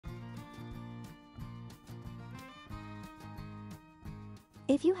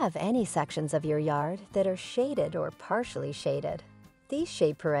If you have any sections of your yard that are shaded or partially shaded, these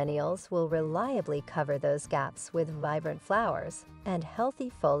shade perennials will reliably cover those gaps with vibrant flowers and healthy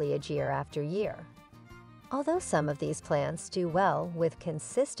foliage year after year. Although some of these plants do well with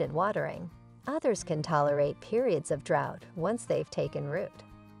consistent watering, others can tolerate periods of drought once they've taken root.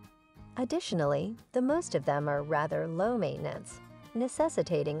 Additionally, the most of them are rather low maintenance,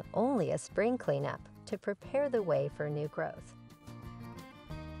 necessitating only a spring cleanup to prepare the way for new growth.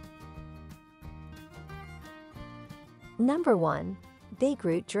 Number 1.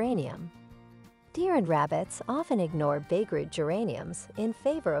 Bigroot Geranium. Deer and rabbits often ignore Bigroot geraniums in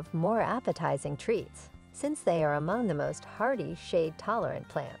favor of more appetizing treats, since they are among the most hardy shade-tolerant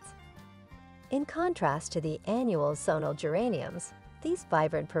plants. In contrast to the annual zonal geraniums, these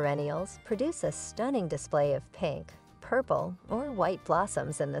vibrant perennials produce a stunning display of pink, purple, or white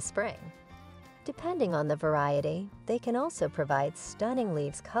blossoms in the spring. Depending on the variety, they can also provide stunning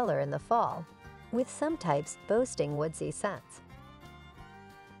leaves color in the fall, with some types boasting woodsy scents.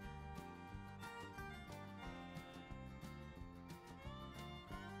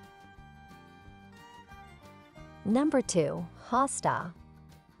 Number 2. Hosta.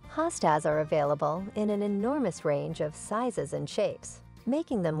 Hostas are available in an enormous range of sizes and shapes,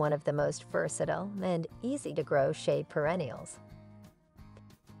 making them one of the most versatile and easy-to-grow shade perennials.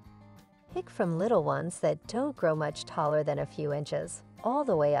 Pick from little ones that don't grow much taller than a few inches, all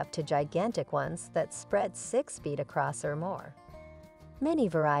the way up to gigantic ones that spread 6 feet across or more. Many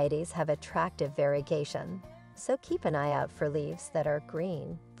varieties have attractive variegation, so keep an eye out for leaves that are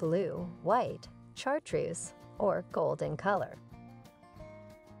green, blue, white, chartreuse, or gold in color.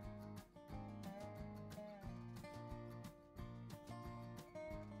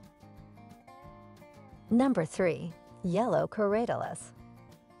 Number 3. Yellow Corydalis.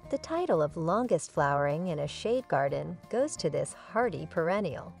 The title of longest flowering in a shade garden goes to this hardy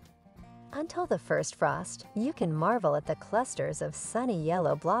perennial. Until the first frost, you can marvel at the clusters of sunny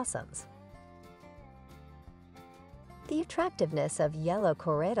yellow blossoms. The attractiveness of yellow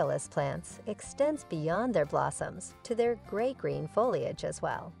Corydalis plants extends beyond their blossoms to their gray-green foliage as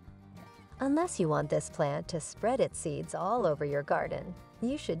well. Unless you want this plant to spread its seeds all over your garden,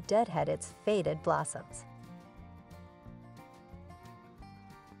 you should deadhead its faded blossoms.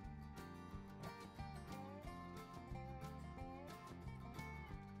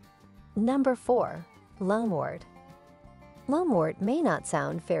 Number 4. Lungwort. Lungwort may not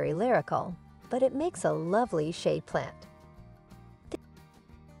sound very lyrical, but it makes a lovely shade plant.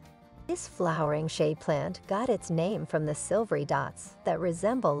 This flowering shade plant got its name from the silvery dots that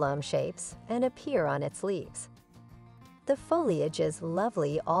resemble loam shapes and appear on its leaves. The foliage is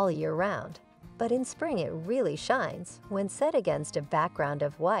lovely all year round, but in spring it really shines when set against a background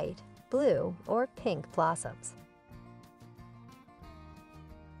of white, blue, or pink blossoms.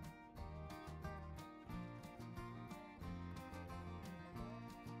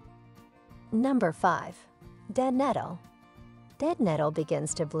 Number 5. Deadnettle. Deadnettle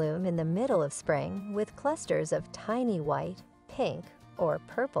begins to bloom in the middle of spring with clusters of tiny white, pink, or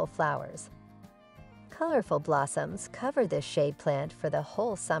purple flowers. Colorful blossoms cover this shade plant for the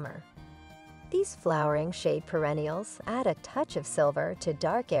whole summer. These flowering shade perennials add a touch of silver to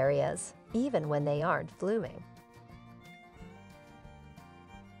dark areas, even when they aren't blooming.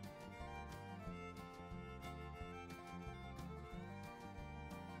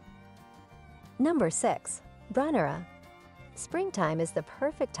 Number 6. Brunnera. Springtime is the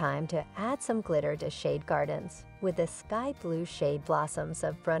perfect time to add some glitter to shade gardens with the sky blue shade blossoms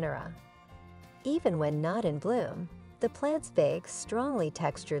of Brunnera. Even when not in bloom, the plant's big, strongly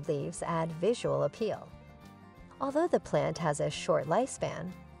textured leaves add visual appeal. Although the plant has a short lifespan,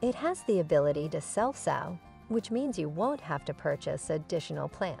 it has the ability to self-sow, which means you won't have to purchase additional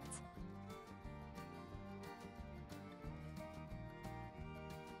plants.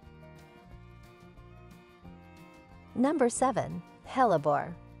 Number 7.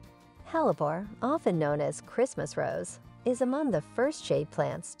 Hellebore. Hellebore, often known as Christmas rose, is among the first shade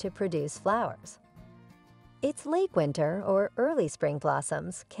plants to produce flowers. Its late winter or early spring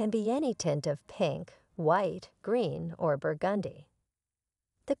blossoms can be any tint of pink, white, green, or burgundy.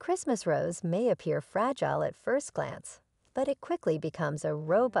 The Christmas rose may appear fragile at first glance, but it quickly becomes a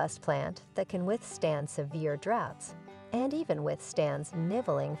robust plant that can withstand severe droughts and even withstands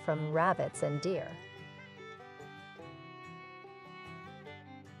nibbling from rabbits and deer.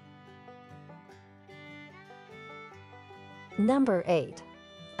 Number 8.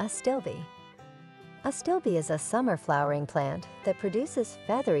 Astilbe. Astilbe is a summer flowering plant that produces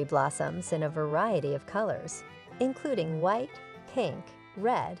feathery blossoms in a variety of colors, including white, pink,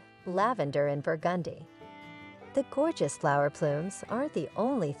 red, lavender, and burgundy. The gorgeous flower plumes aren't the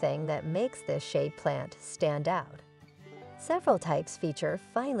only thing that makes this shade plant stand out. Several types feature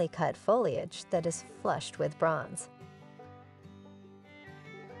finely cut foliage that is flushed with bronze.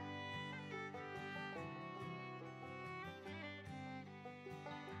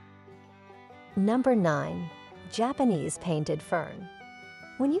 Number 9. Japanese Painted Fern.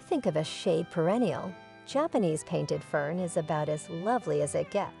 When you think of a shade perennial, Japanese Painted Fern is about as lovely as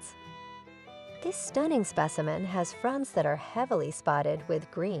it gets. This stunning specimen has fronds that are heavily spotted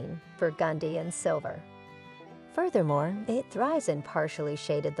with green, burgundy, and silver. Furthermore, it thrives in partially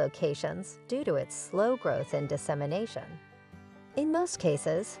shaded locations due to its slow growth and dissemination. In most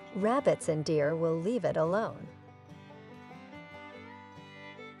cases, rabbits and deer will leave it alone.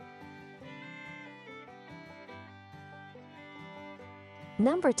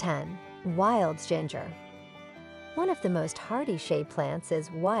 Number 10. Wild Ginger. One of the most hardy shade plants is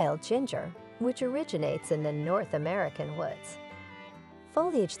wild ginger, which originates in the North American woods.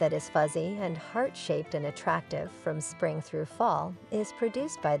 Foliage that is fuzzy and heart-shaped and attractive from spring through fall is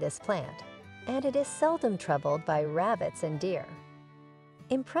produced by this plant, and it is seldom troubled by rabbits and deer.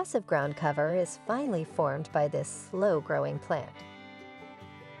 Impressive ground cover is finely formed by this slow-growing plant.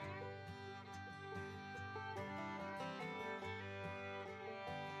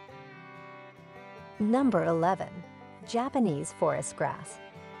 Number 11. Japanese Forest Grass.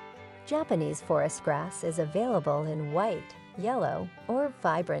 Japanese forest grass is available in white, yellow, or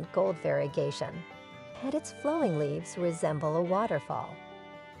vibrant gold variegation, and its flowing leaves resemble a waterfall.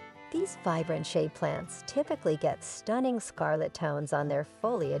 These vibrant shade plants typically get stunning scarlet tones on their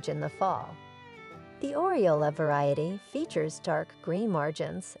foliage in the fall. The Aureola variety features dark green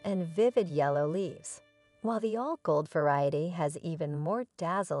margins and vivid yellow leaves, while the all-gold variety has even more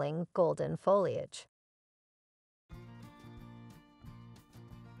dazzling golden foliage.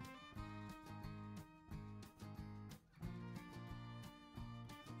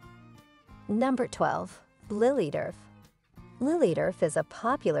 Number 12. Lilyturf. Lilyturf is a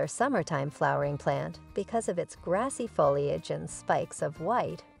popular summertime flowering plant because of its grassy foliage and spikes of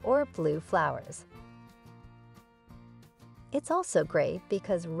white or blue flowers. It's also great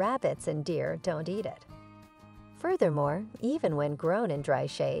because rabbits and deer don't eat it. Furthermore, even when grown in dry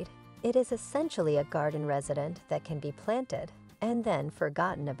shade, it is essentially a garden resident that can be planted and then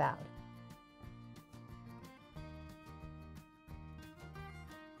forgotten about.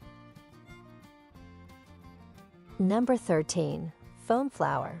 Number 13.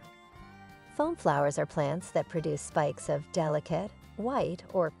 Foamflower. Foamflowers are plants that produce spikes of delicate, white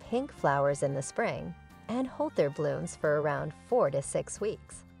or pink flowers in the spring and hold their blooms for around 4 to 6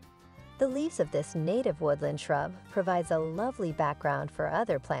 weeks. The leaves of this native woodland shrub provides a lovely background for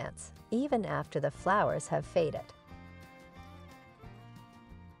other plants, even after the flowers have faded.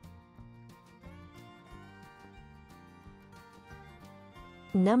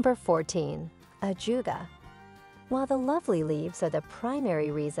 Number 14. Ajuga. While the lovely leaves are the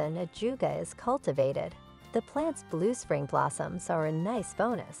primary reason Ajuga is cultivated, the plant's blue spring blossoms are a nice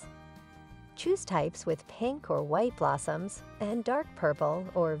bonus. Choose types with pink or white blossoms and dark purple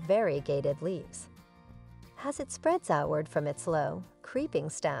or variegated leaves. As it spreads outward from its low, creeping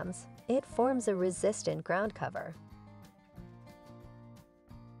stems, it forms a resistant ground cover.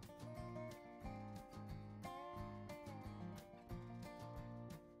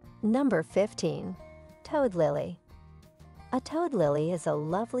 Number 15. Toad Lily. A toad lily is a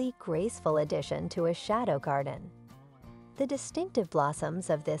lovely, graceful addition to a shadow garden. The distinctive blossoms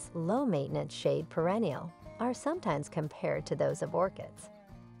of this low-maintenance shade perennial are sometimes compared to those of orchids.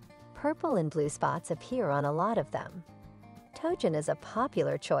 Purple and blue spots appear on a lot of them. Toadjan is a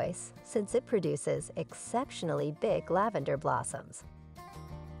popular choice since it produces exceptionally big lavender blossoms.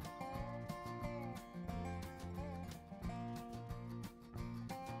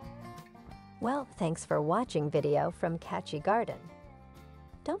 Well, thanks for watching video from Catchy Garden.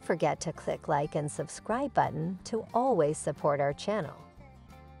 Don't forget to click like and subscribe button to always support our channel.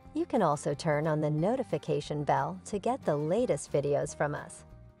 You can also turn on the notification bell to get the latest videos from us.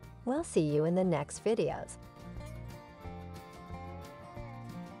 We'll see you in the next videos.